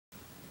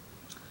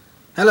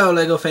Hello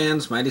LEGO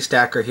fans, Mighty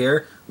Stacker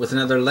here with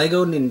another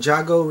LEGO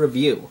Ninjago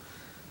review.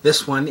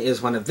 This one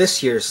is one of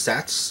this year's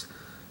sets,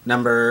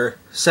 number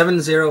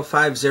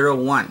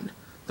 70501,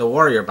 the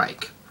Warrior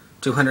Bike.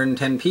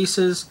 210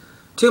 pieces,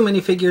 2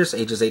 minifigures,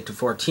 ages 8 to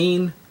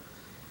 14.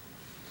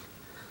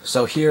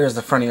 So here is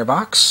the front of your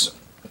box.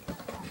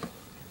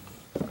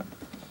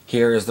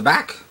 Here is the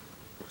back.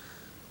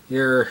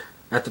 Here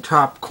at the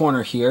top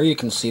corner here you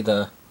can see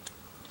the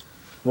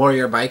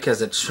Warrior Bike as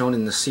it's shown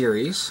in the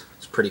series.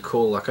 It's pretty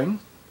cool looking.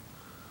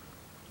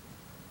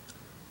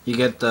 You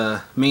get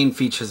the main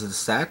features of the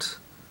set.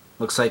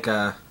 Looks like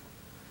a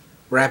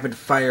rapid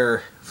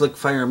fire flick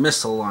fire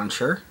missile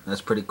launcher.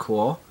 That's pretty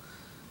cool.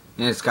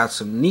 And it's got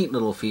some neat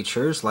little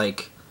features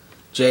like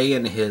Jay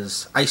and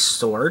his ice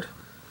sword.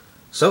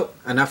 So,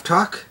 enough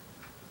talk.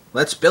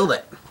 Let's build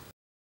it.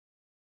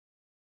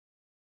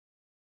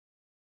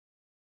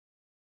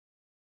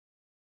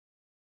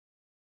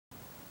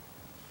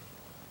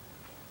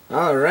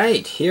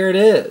 Alright, here it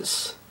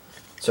is.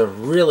 It's a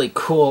really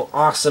cool,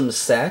 awesome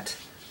set.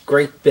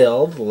 Great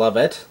build, love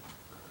it.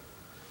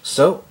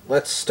 So,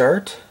 let's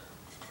start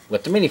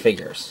with the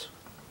minifigures.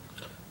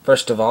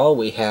 First of all,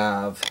 we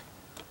have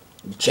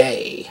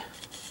Jay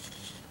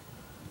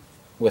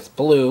with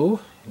blue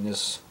in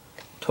his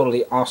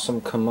totally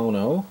awesome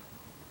kimono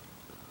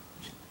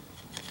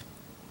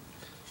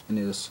and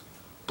his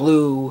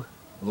blue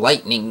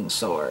lightning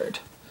sword.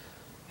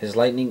 His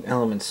lightning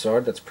element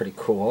sword, that's pretty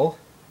cool.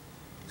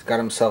 He's got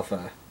himself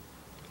a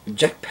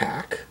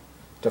jetpack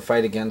to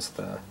fight against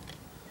the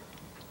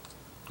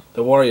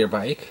Warrior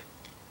Bike.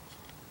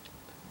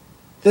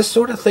 This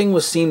sort of thing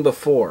was seen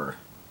before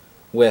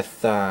with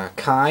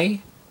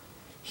Kai.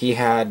 He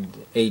had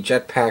a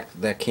jetpack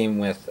that came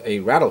with a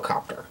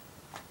rattlecopter.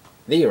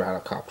 The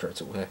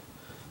rattlecopter.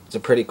 It's a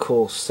pretty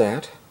cool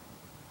set.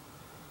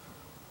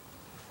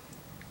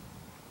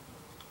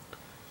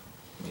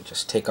 Let me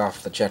just take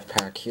off the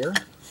jetpack here.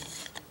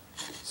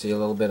 See a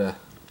little bit of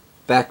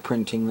back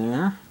printing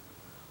there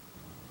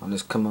on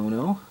his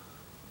kimono.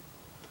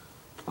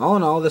 All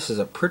in all, this is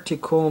a pretty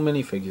cool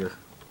minifigure.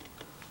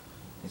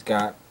 He's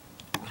got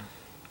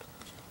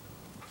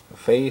a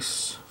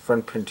face,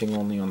 front printing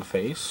only on the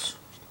face.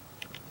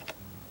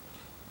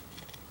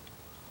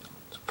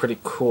 It's a pretty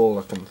cool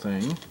looking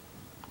thing.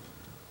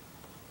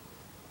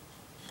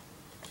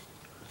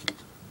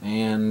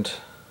 And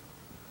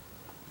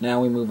now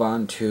we move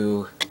on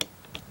to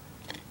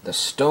the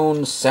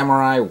Stone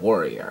Samurai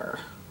Warrior.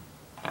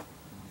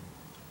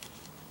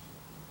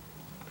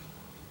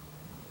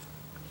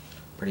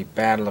 Pretty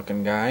bad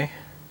looking guy.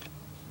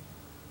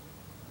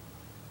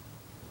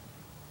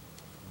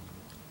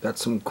 Got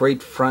some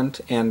great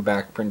front and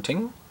back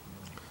printing.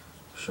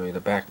 Show you the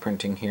back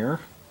printing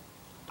here.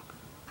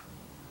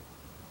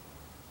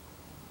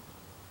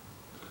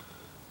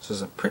 This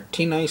is a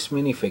pretty nice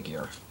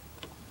minifigure.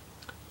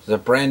 There's a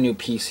brand new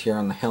piece here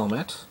on the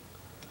helmet.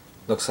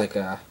 Looks like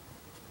a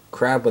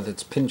crab with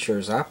its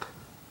pinchers up.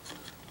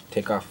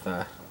 Take off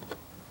the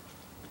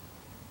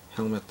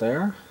helmet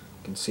there.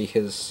 You can see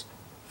his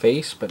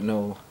face, but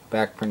no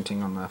back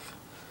printing on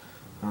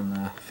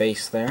the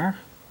face there.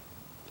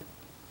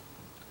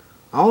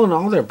 All in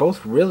all, they're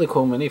both really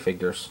cool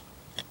minifigures.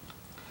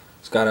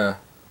 It's got a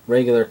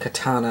regular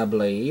katana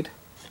blade,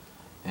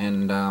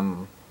 and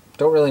don't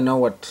really know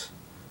what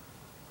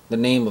the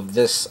name of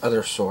this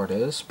other sword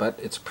is, but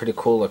it's a pretty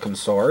cool looking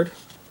sword.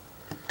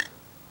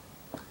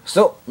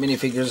 So,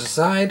 minifigures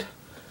aside,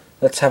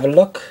 let's have a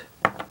look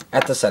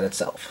at the set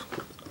itself.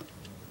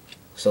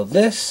 So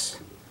this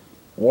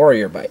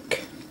Warrior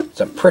Bike. It's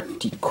a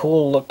pretty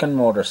cool looking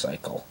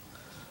motorcycle.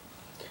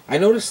 I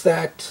noticed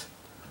that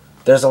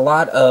there's a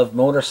lot of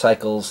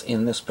motorcycles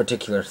in this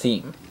particular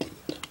theme.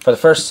 For the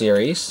first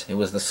series, it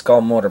was the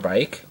Skull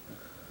Motorbike.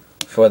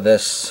 For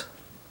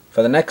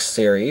the next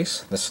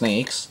series, the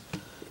Snakes,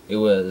 it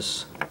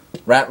was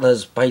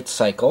Ratla's Bite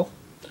Cycle.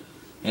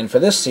 And for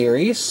this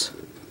series,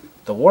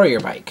 the Warrior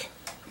Bike.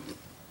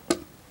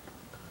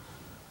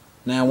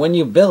 Now when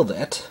you build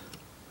it,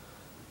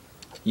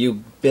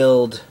 you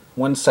build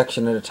one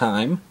section at a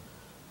time.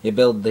 You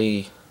build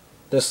this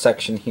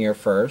section here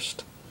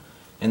first,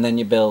 and then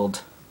you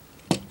build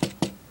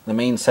the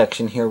main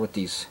section here with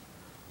these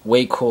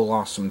way cool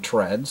awesome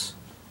treads.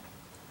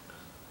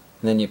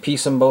 And then you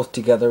piece them both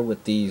together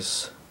with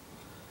these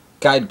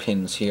guide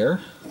pins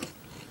here.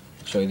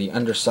 Show you the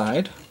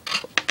underside.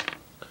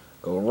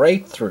 Go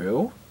right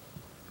through.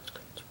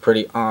 It's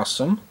pretty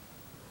awesome.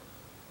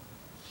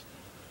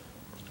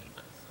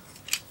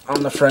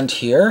 On the front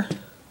here,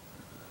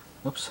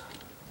 oops,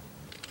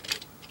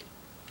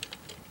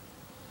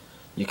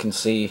 you can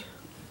see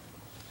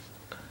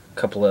a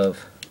couple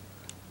of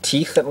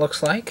teeth, it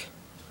looks like.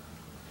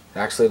 It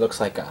actually looks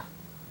like a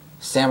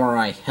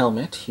samurai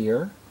helmet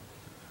here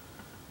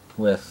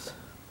with,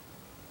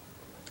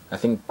 I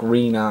think,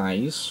 green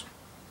eyes.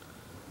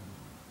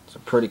 It's a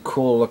pretty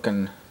cool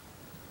looking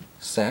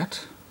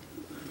set.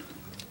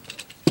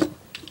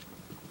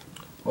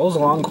 Rolls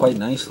along quite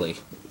nicely.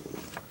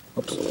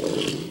 Oops.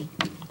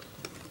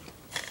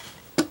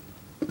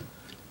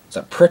 It's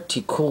a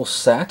pretty cool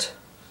set.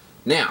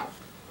 Now,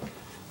 I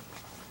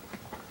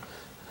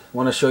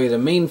want to show you the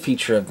main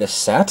feature of this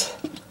set.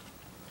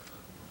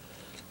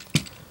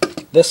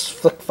 This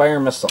flick fire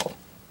missile.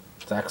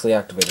 It's actually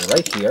activated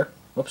right here.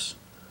 Whoops.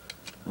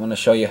 I want to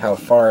show you how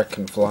far it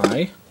can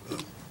fly.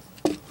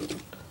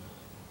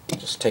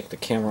 Just take the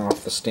camera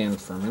off the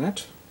stand for a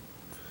minute.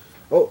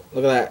 Oh,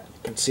 look at that. You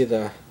can see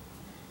the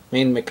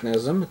main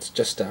mechanism. It's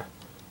just a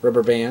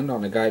rubber band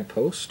on a guide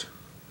post.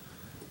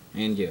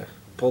 And you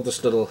pull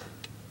this little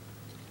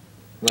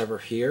lever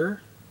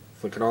here,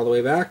 flick it all the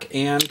way back,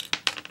 and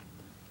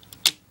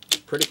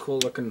pretty cool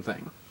looking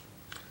thing.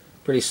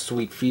 Pretty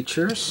sweet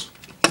features.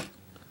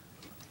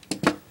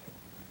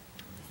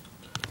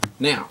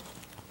 Now,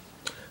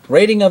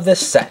 rating of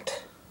this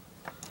set.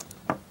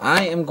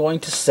 I am going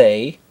to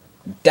say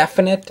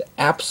definite,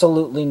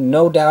 absolutely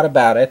no doubt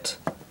about it.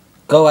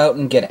 Go out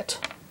and get it.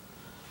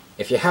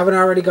 If you haven't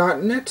already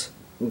gotten it,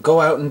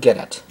 go out and get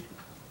it.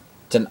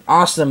 It's an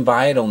awesome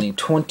buy at only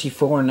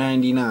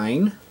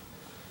 $24.99.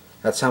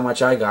 That's how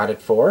much I got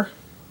it for.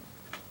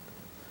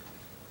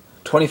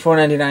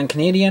 $24.99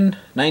 Canadian,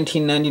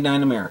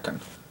 $19.99 American.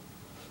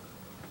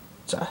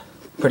 It's a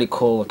pretty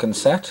cool looking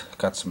set.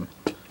 Got some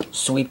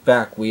sweet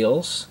back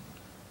wheels.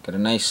 Got a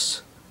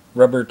nice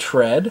rubber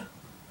tread.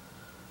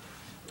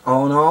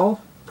 All in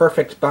all,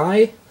 perfect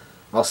buy.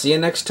 I'll see you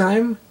next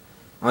time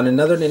on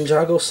another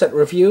Ninjago set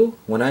review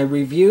when I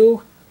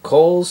review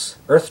Cole's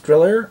Earth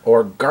Driller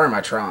or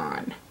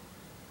Garmatron.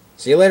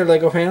 See you later,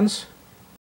 LEGO fans.